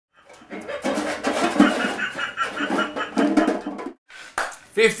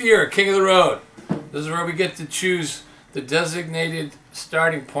5th year, King of the Road. This is where we get to choose the designated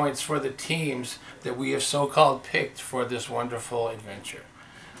starting points for the teams that we have so-called picked for this wonderful adventure.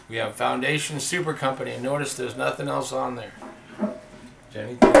 We have Foundation Super Company, and notice there's nothing else on there.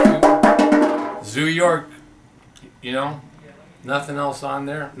 Jenny, thank you. Zoo York, you know, nothing else on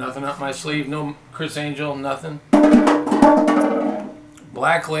there. Nothing up my sleeve. No Chris Angel, nothing.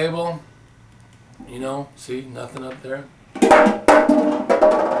 Black Label, you know, see, nothing up there.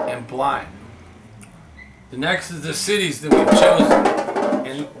 And Blind. The next is the cities that we've chosen,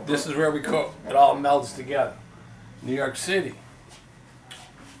 and this is where it all melds together. New York City,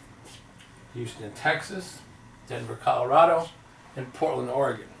 Houston, Texas, Denver, Colorado, and Portland,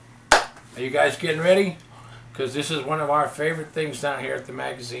 Oregon. Are you guys getting ready? Because this is one of our favorite things down here at the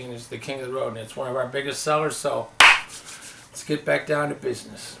magazine, is the King of the Road, and it's one of our biggest sellers, so let's get back down to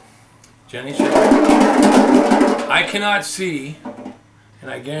business. Jenny, I cannot see,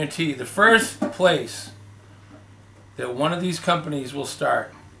 and I guarantee the first place that one of these companies will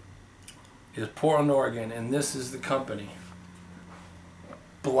start is Portland, Oregon, and this is the company.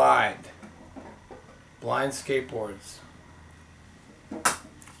 Blind Skateboards.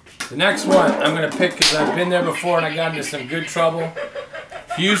 The next one I'm going to pick because I've been there before and I got into some good trouble.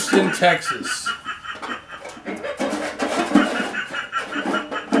 Houston, Texas.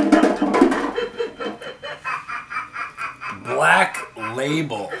 Black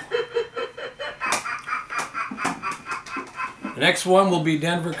Label. The next one will be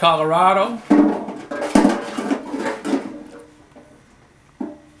Denver, Colorado.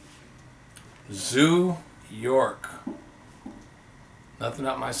 Zoo York. Nothing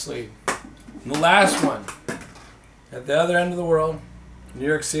up my sleeve. And the last one, at the other end of the world, New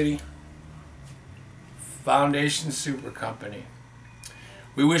York City, Foundation Super Company.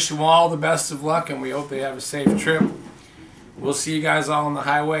 We wish them all the best of luck and we hope they have a safe trip. We'll see you guys all on the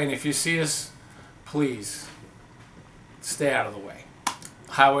highway, and if you see us, please stay out of the way.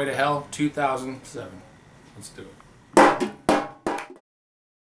 Highway to Hell 2007. Let's do it.